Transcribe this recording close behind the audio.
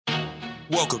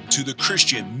Welcome to the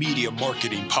Christian Media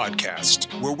Marketing Podcast,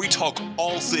 where we talk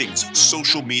all things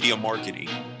social media marketing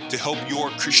to help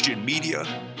your Christian media,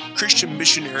 Christian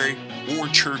missionary, or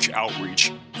church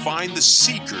outreach find the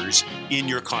seekers in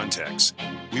your context.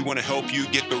 We want to help you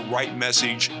get the right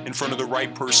message in front of the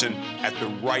right person at the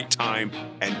right time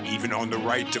and even on the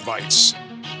right device.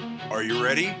 Are you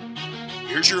ready?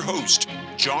 Here's your host,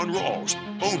 John Rawls,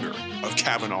 owner of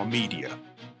Kavanaugh Media.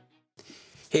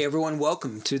 Hey everyone,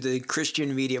 welcome to the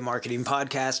Christian Media Marketing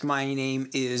Podcast. My name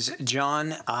is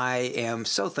John. I am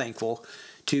so thankful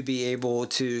to be able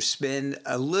to spend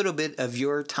a little bit of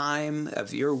your time,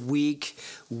 of your week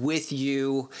with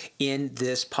you in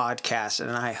this podcast,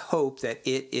 and I hope that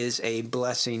it is a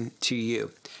blessing to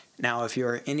you. Now, if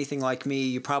you're anything like me,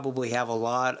 you probably have a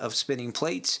lot of spinning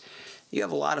plates. You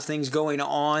have a lot of things going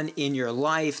on in your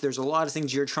life. There's a lot of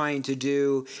things you're trying to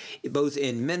do, both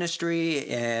in ministry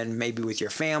and maybe with your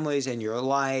families and your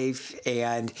life.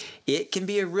 And it can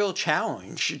be a real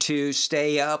challenge to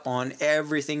stay up on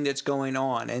everything that's going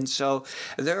on. And so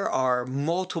there are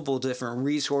multiple different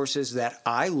resources that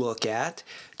I look at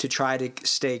to try to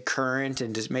stay current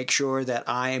and to make sure that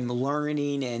I'm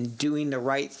learning and doing the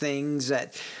right things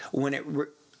that when it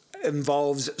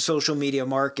involves social media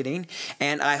marketing,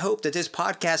 and I hope that this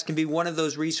podcast can be one of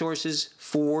those resources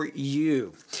for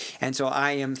you. And so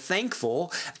I am thankful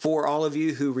for all of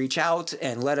you who reach out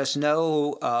and let us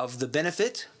know of the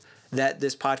benefit that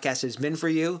this podcast has been for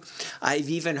you. I've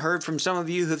even heard from some of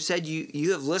you who've said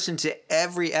you have listened to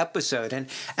every episode.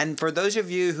 And for those of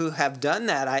you who have done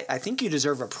that, I think you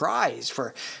deserve a prize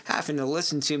for having to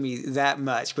listen to me that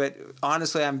much. But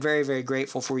honestly, I'm very, very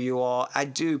grateful for you all. I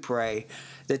do pray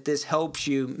that this helps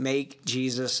you make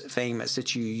Jesus famous,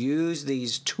 that you use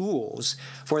these tools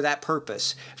for that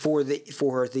purpose, for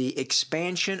the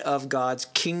expansion of God's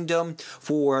kingdom,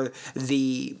 for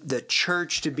the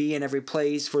church to be in every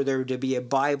place, for there to be a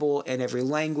Bible in every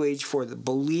language, for the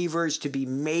believers to be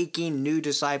making new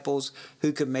disciples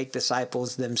who could make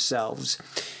disciples themselves.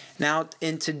 Now,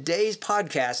 in today's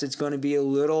podcast, it's going to be a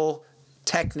little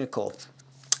technical.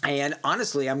 And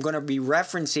honestly, I'm going to be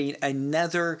referencing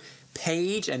another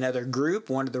page, another group,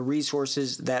 one of the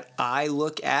resources that I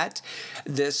look at.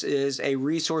 This is a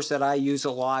resource that I use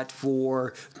a lot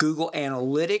for Google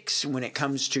Analytics when it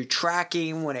comes to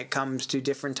tracking, when it comes to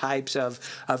different types of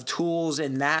tools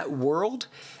in that world,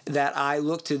 that I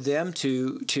look to them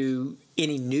to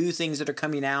any new things that are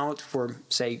coming out for,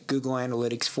 say, Google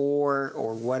Analytics 4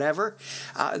 or whatever.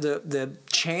 The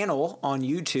channel on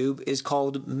YouTube is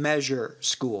called Measure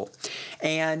School.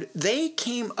 And they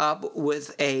came up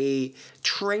with a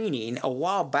training a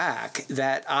while back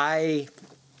that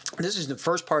this is the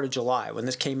first part of July when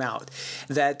this came out,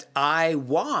 that I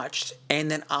watched,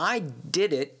 and then I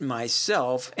did it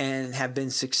myself and have been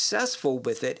successful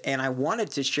with it, and I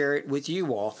wanted to share it with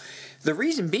you all. The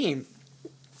reason being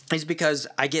is because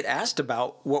I get asked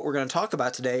about what we're going to talk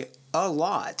about today a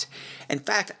lot. In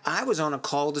fact, I was on a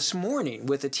call this morning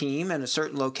with a team in a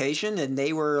certain location, and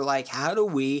they were like, how do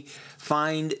we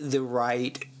find the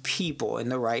right people in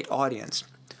the right audience?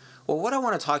 Well, what I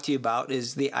want to talk to you about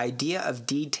is the idea of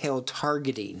detailed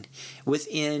targeting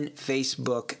within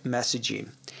Facebook messaging.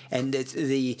 And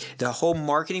the whole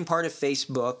marketing part of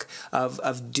Facebook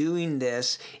of doing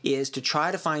this is to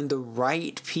try to find the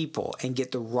right people and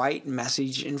get the right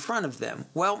message in front of them.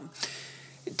 Well,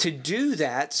 to do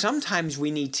that, sometimes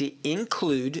we need to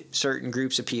include certain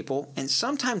groups of people, and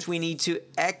sometimes we need to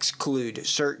exclude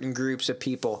certain groups of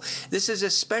people. This is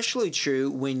especially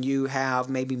true when you have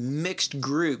maybe mixed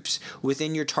groups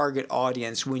within your target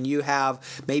audience, when you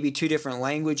have maybe two different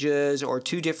languages or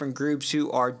two different groups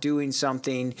who are doing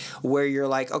something where you're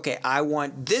like, okay, I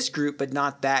want this group but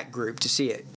not that group to see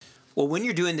it. Well, when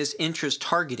you're doing this interest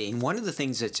targeting, one of the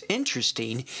things that's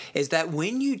interesting is that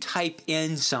when you type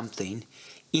in something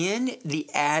in the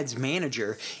ads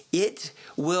manager,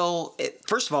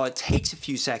 first of all, it takes a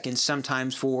few seconds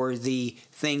sometimes for the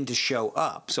thing to show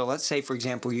up. So let's say, for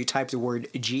example, you type the word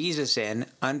Jesus in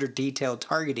under detailed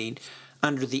targeting,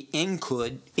 under the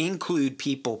include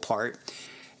people part.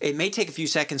 It may take a few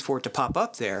seconds for it to pop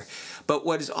up there, but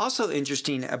what is also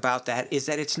interesting about that is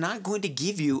that it's not going to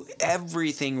give you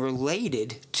everything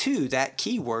related to that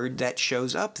keyword that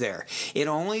shows up there.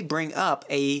 It'll only bring up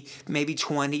maybe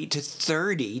 20 to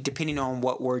 30, depending on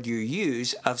what word you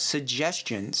use, of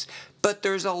suggestions. But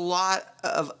there's a lot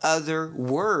of other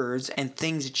words and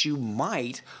things that you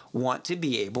might want to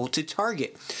be able to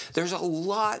target. There's a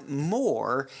lot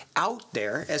more out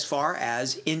there as far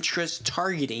as interest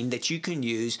targeting that you can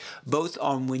use, both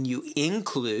on when you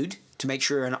include to make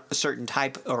sure a certain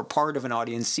type or part of an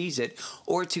audience sees it,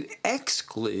 or to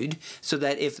exclude, so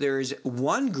that if there's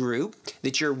one group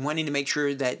that you're wanting to make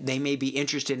sure that they may be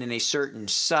interested in a certain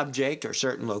subject or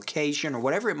certain location or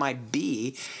whatever it might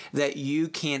be, that you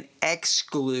can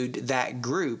exclude that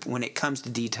group when it comes to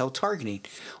detailed targeting.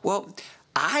 Well,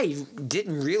 I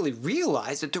didn't really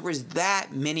realize that there was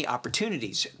that many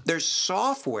opportunities. There's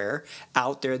software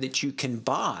out there that you can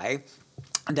buy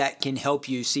that can help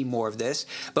you see more of this.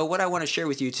 But what I want to share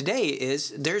with you today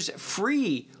is there's a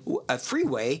free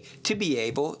way to be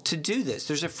able to do this.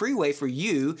 There's a free way for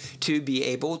you to be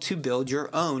able to build your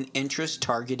own interest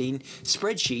targeting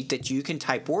spreadsheet that you can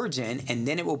type words in, and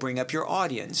then it will bring up your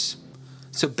audience.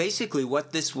 So basically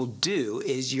what this will do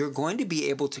is you're going to be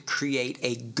able to create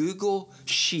a Google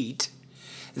Sheet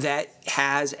that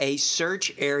has a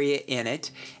search area in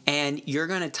it, and you're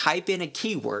going to type in a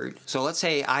keyword. So let's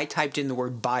say I typed in the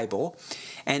word Bible,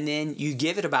 and then you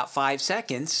give it about 5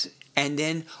 seconds, and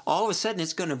then all of a sudden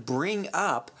it's going to bring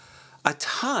up a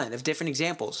ton of different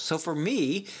examples. So for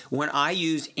me, when I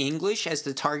use English as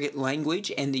the target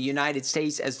language and the United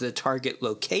States as the target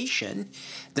location,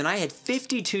 then I had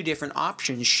 52 different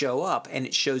options show up, and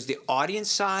it shows the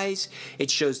audience size, it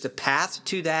shows the path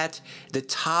to that, the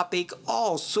topic,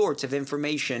 all sorts of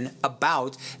information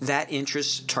about that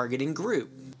interest targeting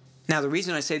group. Now, the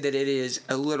reason I say that it is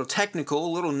a little technical,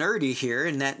 a little nerdy here,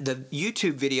 and that the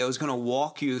YouTube video is going to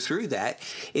walk you through that,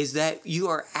 is that you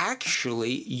are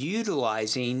actually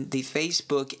utilizing the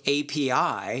Facebook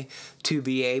API to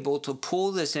be able to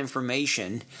pull this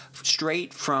information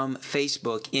straight from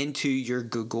Facebook into your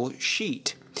Google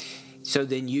Sheet. So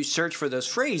then you search for those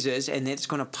phrases, and it's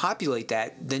going to populate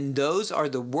that. Then those are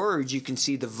the words. You can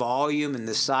see the volume and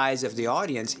the size of the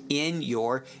audience in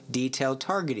your detailed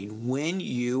targeting. When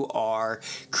you are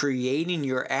creating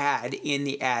your ad in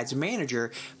the Ads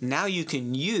Manager, now you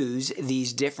can use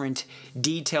these different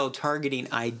detailed targeting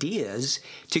ideas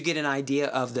to get an idea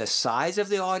of the size of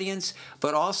the audience,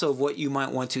 but also of what you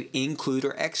might want to include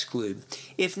or exclude.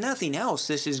 If nothing else,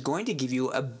 this is going to give you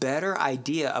a better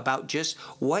idea about just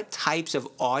what types of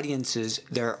audiences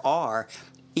there are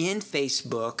in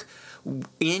Facebook,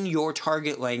 in your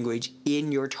target language,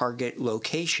 in your target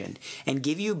location, and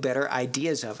give you better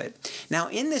ideas of it. Now,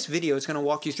 in this video, it's going to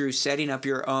walk you through setting up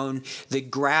your own, the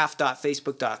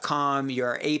graph.facebook.com,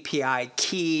 your API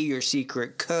key, your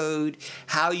secret code,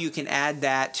 how you can add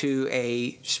that to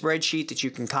a spreadsheet that you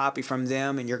can copy from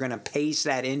them, and you're going to paste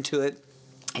that into it.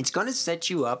 It's going to set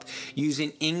you up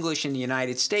using English in the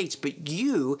United States, but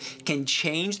you can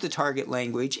change the target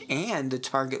language and the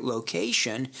target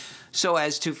location so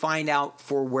as to find out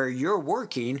for where you're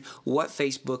working what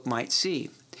Facebook might see.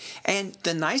 And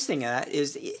the nice thing of that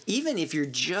is, even if you're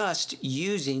just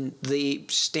using the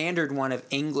standard one of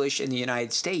English in the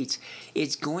United States,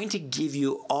 it's going to give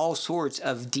you all sorts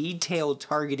of detailed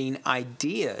targeting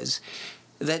ideas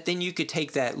that then you could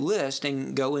take that list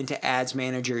and go into Ads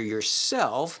Manager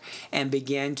yourself and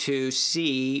begin to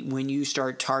see, when you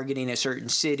start targeting a certain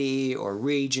city or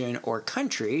region or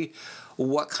country,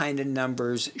 what kind of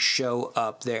numbers show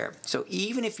up there. So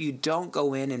even if you don't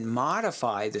go in and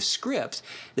modify the scripts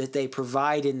that they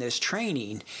provide in this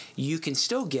training, you can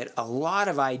still get a lot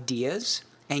of ideas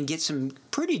and get some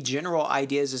pretty general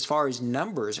ideas as far as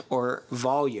numbers or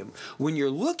volume. When you're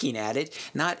looking at it,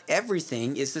 not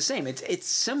everything is the same. It's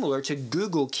similar to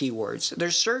Google keywords.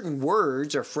 There's certain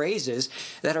words or phrases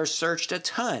that are searched a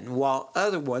ton, while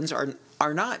other ones are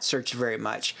not searched very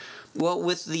much. Well,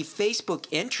 with the Facebook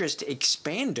Interest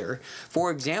Expander, for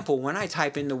example, when I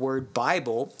type in the word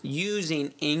Bible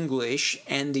using English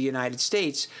and the United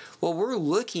States, well, we're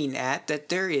looking at that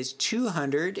there is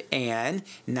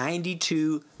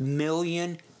 292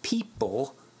 million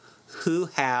people who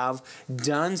have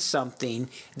done something,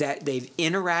 that they've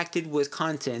interacted with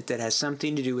content that has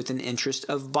something to do with an interest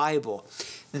of Bible.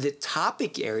 The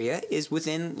topic area is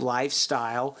within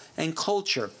lifestyle and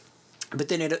culture. But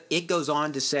then it goes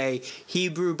on to say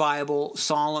Hebrew Bible,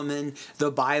 Solomon, the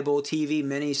Bible TV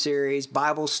miniseries,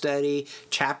 Bible study,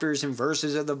 chapters and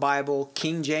verses of the Bible,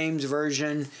 King James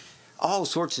Version, all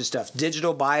sorts of stuff.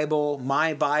 Digital Bible,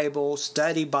 My Bible,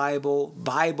 Study Bible,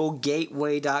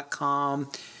 BibleGateway.com.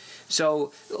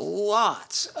 So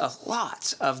lots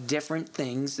of different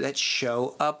things that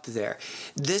show up there.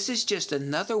 This is just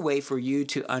another way for you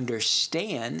to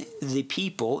understand the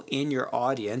people in your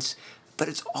audience, but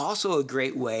it's also a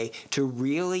great way to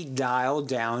really dial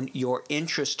down your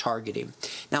interest targeting.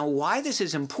 Now, why this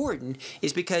is important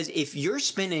is because if you're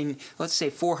spending, let's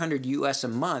say, $400 US a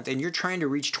month and you're trying to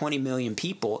reach 20 million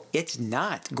people, it's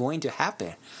not going to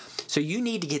happen. So you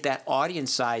need to get that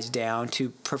audience size down to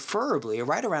preferably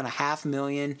right around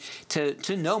 500,000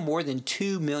 to no more than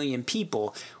 2 million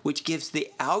people, which gives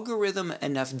the algorithm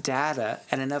enough data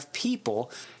and enough people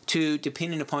to,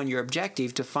 depending upon your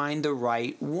objective, to find the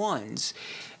right ones.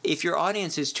 If your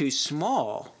audience is too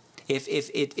small,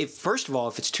 if first of all,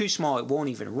 if it's too small, it won't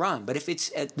even run. But if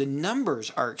the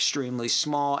numbers are extremely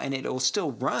small and it will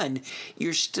still run,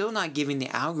 you're still not giving the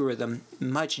algorithm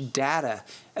much data,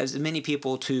 as many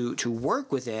people to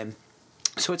work within.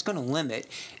 So it's going to limit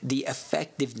the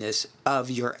effectiveness of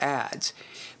your ads.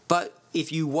 But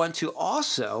if you want to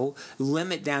also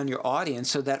limit down your audience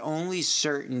so that only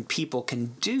certain people can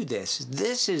do this,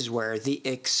 this is where the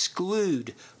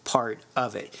exclude part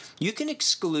of it. You can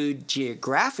exclude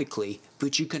geographically,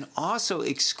 but you can also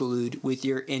exclude with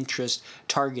your interest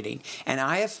targeting. And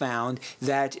I have found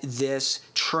that this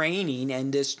training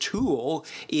and this tool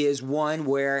is one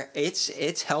where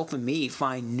it's helping me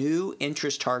find new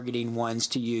interest targeting ones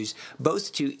to use,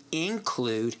 both to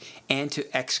include and to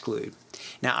exclude.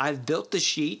 Now, I've built the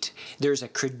sheet. There's a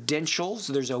credentials.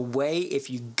 There's a way, if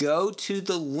you go to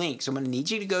the link, so I'm going to need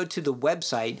you to go to the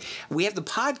website. We have the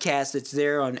podcast that's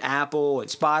there on Apple and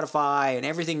Spotify and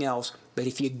everything else. But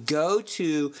if you go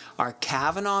to our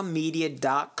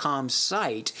KavanaughMedia.com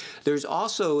site, there's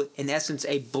also, in essence,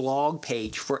 a blog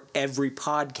page for every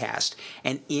podcast.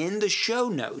 And in the show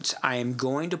notes, I am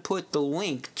going to put the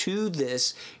link to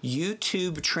this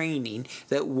YouTube training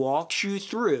that walks you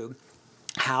through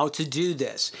how to do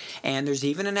this. And there's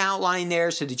even an outline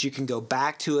there so that you can go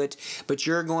back to it, but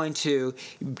you're going to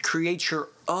create your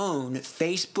own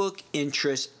Facebook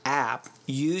interest app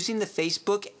using the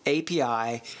Facebook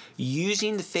API,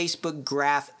 using the Facebook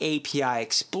Graph API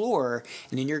Explorer,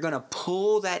 and then you're going to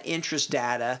pull that interest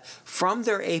data from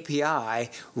their API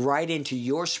right into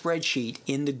your spreadsheet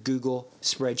in the Google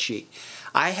spreadsheet.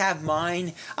 I have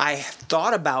mine. I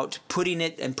thought about putting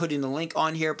it and putting the link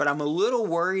on here, but I'm a little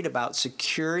worried about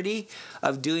security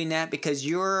of doing that because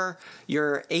your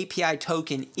API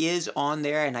token is on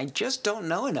there, and I just don't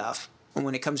know enough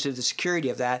when it comes to the security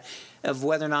of that, of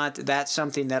whether or not that's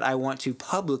something that I want to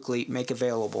publicly make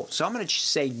available. So I'm going to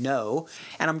say no,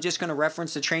 and I'm just going to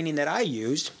reference the training that I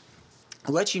used,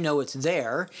 let you know it's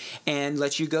there, and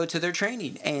let you go to their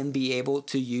training and be able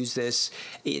to use this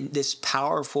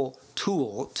powerful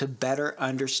tool to better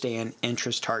understand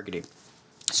interest targeting.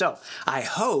 So I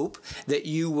hope that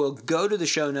you will go to the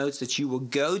show notes, that you will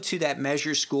go to that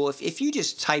Measure School. If you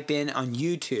just type in on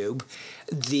YouTube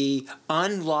the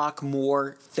Unlock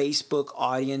More Facebook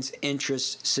Audience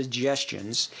Interest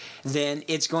Suggestions, then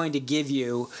it's going to give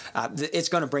you, it's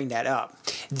going to bring that up.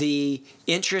 The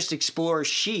Interest Explorer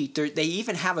sheet, they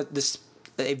even have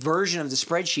a version of the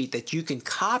spreadsheet that you can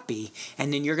copy,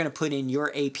 and then you're going to put in your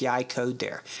API code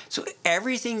there. So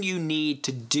everything you need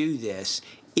to do this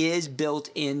is built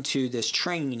into this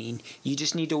training. You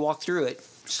just need to walk through it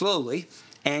slowly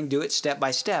and do it step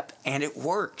by step, and it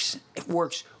works. It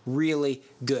works really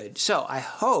good. So I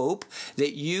hope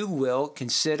that you will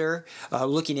consider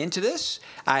looking into this.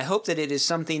 I hope that it is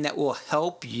something that will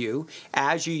help you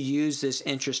as you use this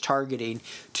interest targeting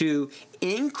to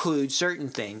include certain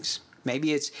things.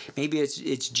 Maybe it's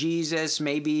Jesus.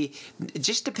 Maybe it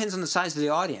just depends on the size of the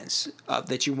audience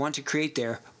that you want to create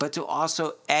there. But to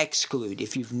also exclude,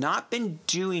 if you've not been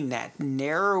doing that,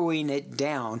 narrowing it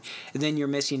down, then you're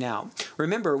missing out.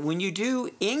 Remember, when you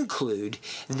do include,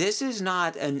 this is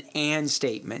not an and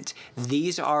statement.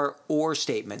 These are or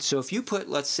statements. So if you put,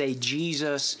 let's say,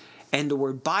 Jesus and the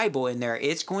word Bible in there,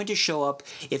 it's going to show up.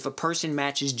 If a person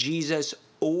matches Jesus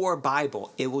or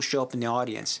Bible, it will show up in the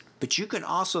audience. But you can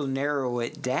also narrow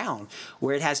it down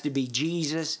where it has to be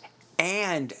Jesus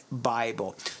and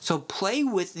Bible. So play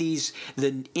with these,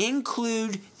 the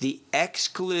include, the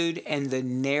exclude, and the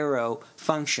narrow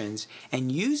functions,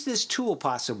 and use this tool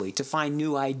possibly to find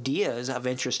new ideas of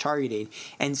interest targeting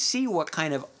and see what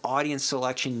kind of audience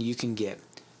selection you can get.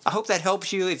 I hope that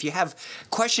helps you. If you have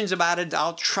questions about it,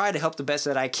 I'll try to help the best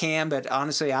that I can. But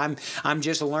honestly, I'm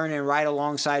just learning right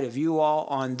alongside of you all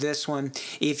on this one.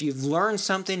 If you've learned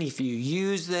something, if you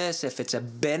use this, if it's a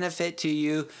benefit to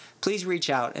you, please reach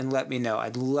out and let me know.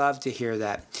 I'd love to hear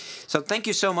that. So thank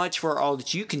you so much for all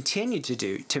that you continue to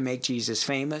do to make Jesus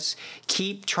famous.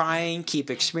 Keep trying, keep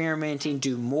experimenting,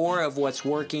 do more of what's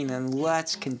working, and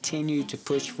let's continue to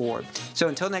push forward. So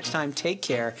until next time, take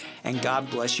care, and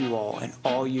God bless you all and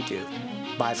all you do.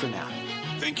 Bye for now.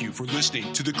 Thank you for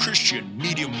listening to the Christian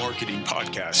Media Marketing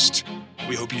Podcast.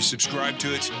 We hope you subscribe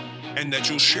to it and that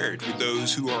you'll share it with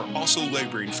those who are also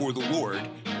laboring for the Lord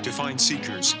to find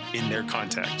seekers in their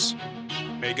contacts.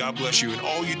 May God bless you in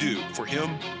all you do for Him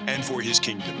and for His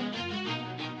kingdom.